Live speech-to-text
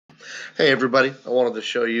Hey everybody, I wanted to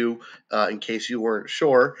show you, in case you weren't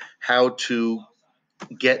sure, how to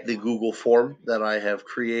get the Google form that I have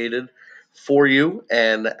created for you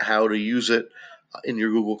and how to use it in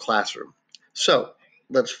your Google Classroom. So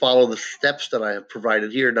let's follow the steps that I have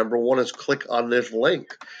provided here. Number one is click on this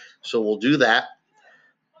link. So we'll do that.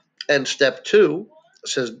 And step two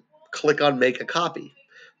says click on make a copy.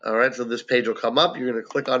 All right, so this page will come up. You're going to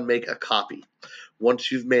click on make a copy.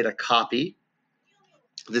 Once you've made a copy,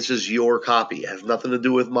 this is your copy. It has nothing to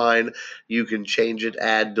do with mine. You can change it,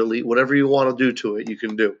 add, delete, whatever you want to do to it, you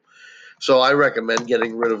can do. So I recommend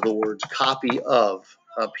getting rid of the words copy of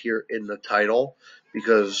up here in the title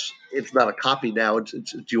because it's not a copy now,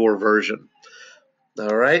 it's your version.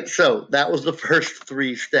 All right, so that was the first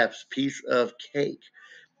three steps. Piece of cake.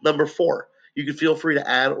 Number four, you can feel free to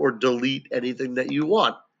add or delete anything that you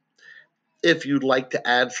want. If you'd like to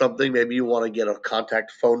add something, maybe you want to get a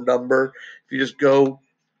contact phone number, if you just go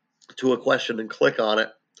to a question and click on it,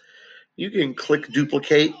 you can click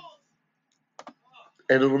duplicate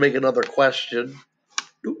and it'll make another question.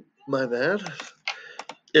 Ooh, my bad.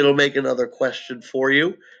 It'll make another question for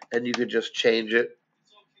you and you can just change it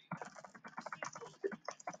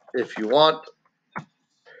if you want.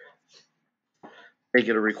 Make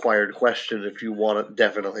it a required question if you want it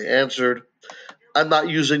definitely answered. I'm not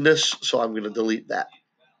using this, so I'm going to delete that.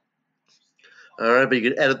 All right, but you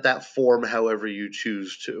can edit that form however you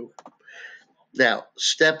choose to. Now,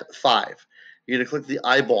 step 5. You're going to click the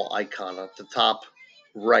eyeball icon at the top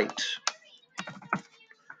right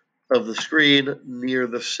of the screen near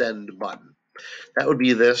the send button. That would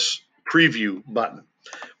be this preview button.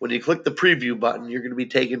 When you click the preview button, you're going to be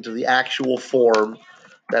taken to the actual form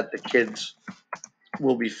that the kids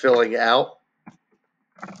will be filling out.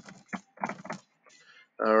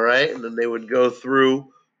 All right, and then they would go through.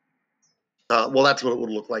 Well, that's what it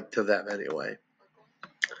would look like to them anyway.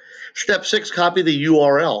 Step 6, copy the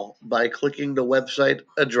URL by clicking the website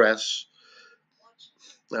address.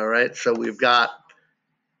 All right, so we've got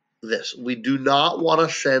this. We do not want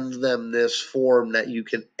to send them this form that you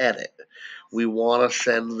can edit. We want to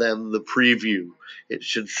send them the preview. It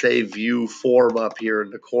should say view form up here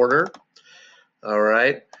in the corner. All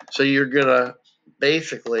right, so you're going to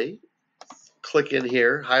basically click in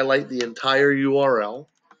here, highlight the entire URL,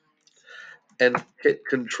 and hit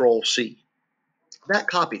Control C. That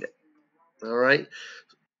copied it. All right,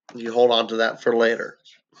 you hold on to that for later.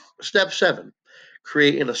 Step 7,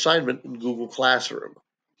 create an assignment in Google Classroom.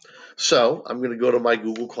 So I'm going to go to my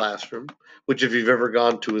Google Classroom, which if you've ever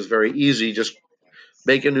gone to is very easy. Just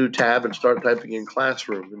make a new tab and start typing in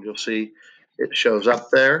Classroom, and you'll see it shows up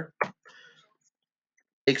there.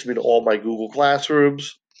 Takes me to all my Google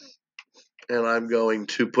Classrooms, and I'm going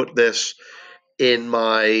to put this in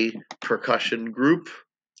my percussion group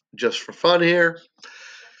just for fun here.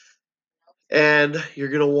 And you're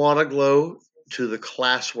going to want to go to the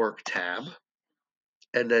classwork tab,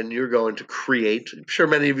 and then you're going to create. I'm sure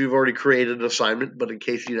many of you have already created an assignment, but in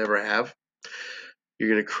case you never have, you're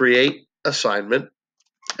going to create assignment,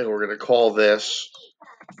 and we're going to call this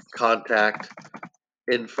contact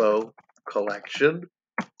info collection.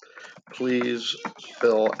 Please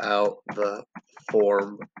fill out the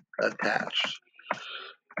form attached.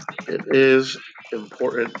 It is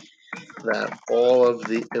important that all of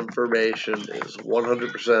the information is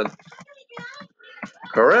 100%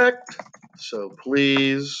 correct, so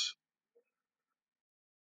please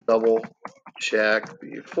double check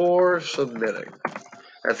before submitting.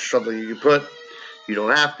 That's something you can put. You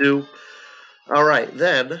don't have to. All right,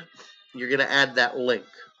 then you're going to add that link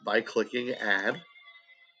by clicking add,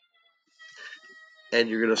 and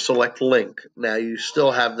you're going to select link. Now you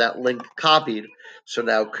still have that link copied, so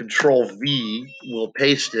now Control V will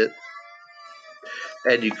paste it,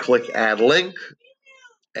 and you click add link,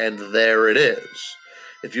 and there it is.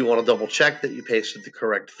 If you want to double check that you pasted the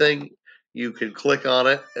correct thing, you can click on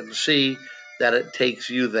it and see that it takes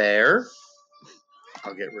you there.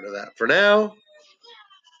 I'll get rid of that for now.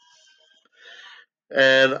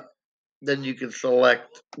 And then you can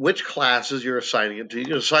select which classes you're assigning it to. You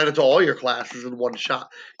can assign it to all your classes in one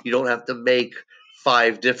shot. You don't have to make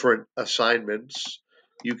 5 different assignments.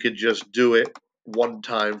 You could just do it one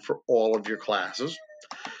time for all of your classes.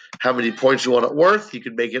 How many points you want it worth, you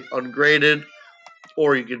can make it ungraded,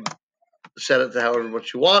 or you can set it to however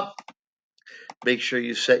much you want. Make sure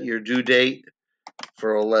you set your due date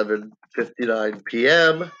for 11:59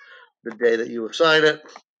 p.m., the day that you assign it,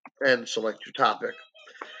 and select your topic.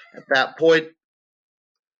 At that point,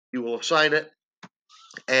 you will assign it,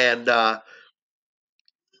 and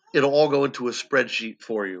it'll all go into a spreadsheet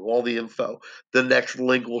for you, all the info. The next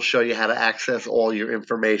link will show you how to access all your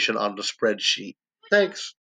information on the spreadsheet. Thanks.